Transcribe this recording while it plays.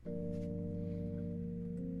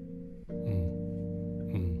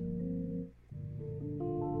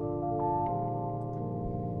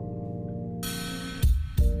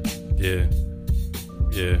Yeah.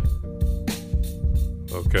 Yeah.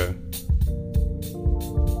 Okay.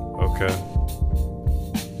 Okay.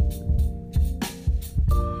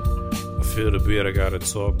 I feel the beat, I gotta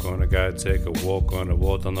talk on, I gotta take a walk on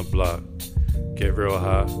the block. Get real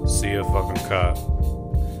high, see a fucking cop.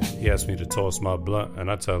 He asked me to toss my blunt, and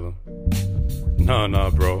I tell him, nah,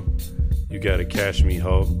 bro. You gotta cash me,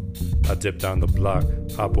 ho. I dip down the block,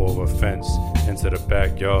 hop over a fence, into the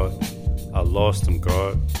backyard. I lost him,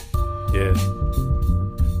 guard. Yeah.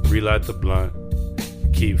 Relight the blunt,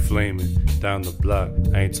 keep flaming down the block.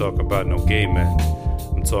 I ain't talking about no gay man.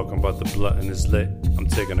 I'm talking about the blunt and it's lit. I'm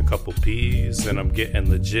taking a couple P's and I'm getting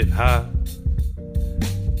legit high.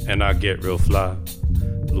 And I get real fly.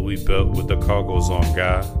 Louis belt with the cargoes on,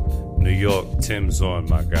 guy. New York, Tim's on,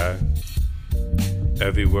 my guy.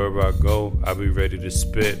 Everywhere I go, I be ready to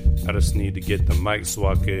spit. I just need to get the mic so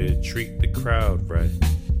I could treat the crowd right.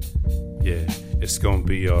 Yeah, it's gonna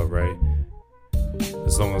be alright.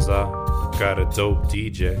 As long as I got a dope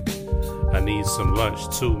DJ. I need some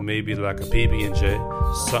lunch too, maybe like a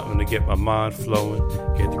PB&J. Something to get my mind flowing,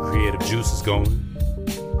 get the creative juices going.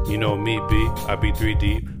 You know me, B, I be 3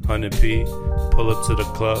 deep, 100p. Pull up to the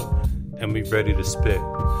club and we ready to spit.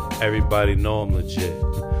 Everybody know I'm legit.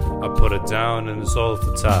 I put it down and it's all off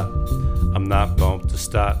the top. I'm not bumped to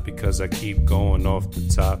stop because I keep going off the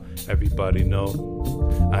top. Everybody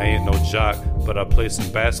know I ain't no jock, but I play some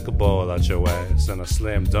basketball out your ass. And I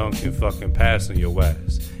slam dunk and fucking pass on your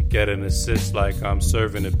ass. Get an assist like I'm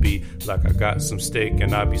serving a beat. Like I got some steak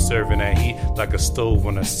and I be serving that heat like a stove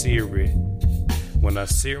when I sear it. When I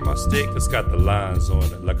sear my steak, it's got the lines on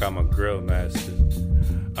it like I'm a grill master.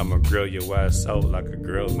 I'ma grill your ass out like a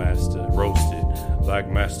grill master. Roasted like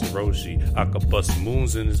Master Roshi. I could bust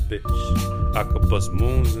moons in this bitch. I could bust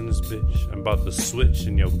moons in this bitch. I'm about to switch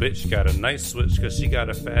and your bitch got a nice switch cause she got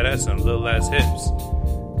a fat ass and little ass hips.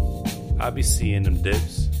 I be seeing them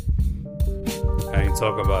dips. I ain't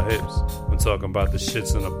talking about hips. I'm talking about the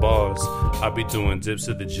shits and the bars. I be doing dips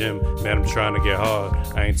at the gym. Man, I'm trying to get hard.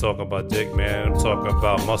 I ain't talking about dick, man. I'm talking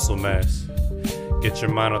about muscle mass. Get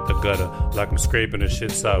your mind out the gutter, like I'm scraping the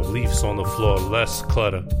shits out. Leaves on the floor, less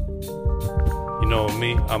clutter. You know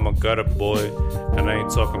me, I'm a gutter boy. And I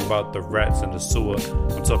ain't talking about the rats in the sewer.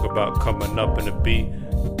 I'm talking about coming up in the beat.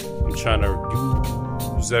 I'm trying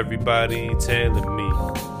to use everybody tailored me.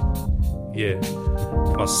 Yeah,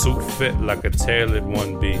 my suit fit like a tailored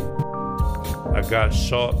 1B. I got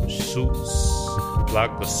sharp shoots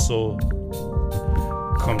like a sword.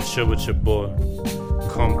 Come chill with your boy.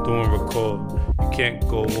 Come through and record. You can't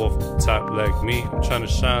go off the top like me. I'm trying to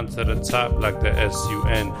shine to the top like the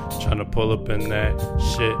SUN. Trying to pull up in that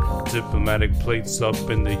shit. Diplomatic plates up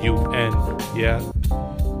in the UN. Yeah.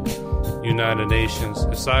 United Nations.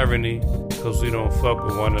 It's irony, cause we don't fuck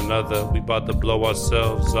with one another. We about to blow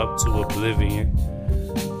ourselves up to oblivion.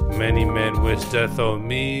 Many men wish death on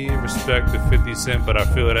me. Respect to 50 Cent, but I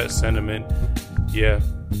feel that sentiment. Yeah.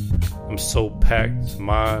 I'm so packed,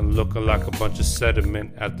 mine looking like a bunch of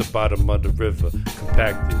sediment at the bottom of the river,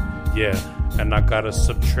 compacted, yeah. And I gotta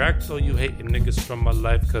subtract all you hating niggas from my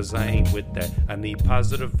life, cause I ain't with that. I need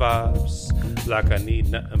positive vibes, like I need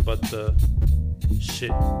nothing but the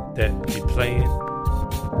shit that be playing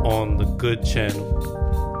on the good channel.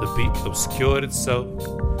 The beat obscured itself,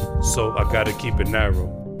 so I gotta keep it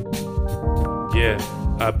narrow. Yeah,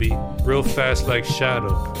 I be real fast like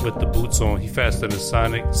Shadow with the boots on. He faster than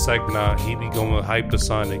Sonic. Psych, nah, he be going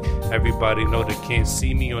hypersonic. Everybody know they can't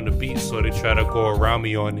see me on the beat, so they try to go around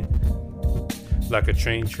me on it. Like a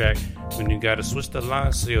train track, when you gotta switch the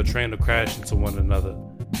lines so your train will crash into one another.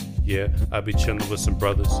 Yeah, I be chillin' with some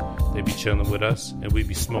brothers. They be chillin' with us, and we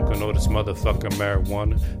be smoking all this motherfucking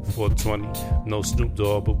marijuana. 420, no Snoop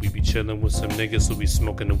Dogg, but we be chillin' with some niggas who be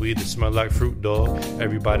smoking the weed that smell like fruit, dog.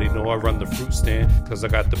 Everybody know I run the fruit stand, cause I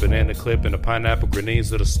got the banana clip and the pineapple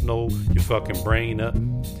grenades that'll slow your fucking brain up.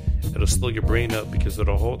 It'll slow your brain up because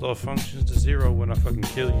it'll hold all functions to zero when I fucking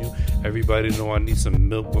kill you. Everybody know I need some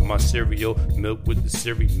milk with my cereal. Milk with the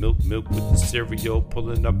cereal, milk with the cereal.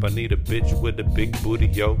 Pulling up, I need a bitch with a big booty,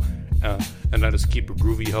 yo. And I just keep a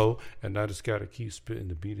groovy hoe. And I just gotta keep spitting.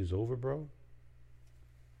 The beat is over, bro.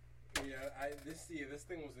 Yeah, this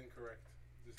thing was incorrect.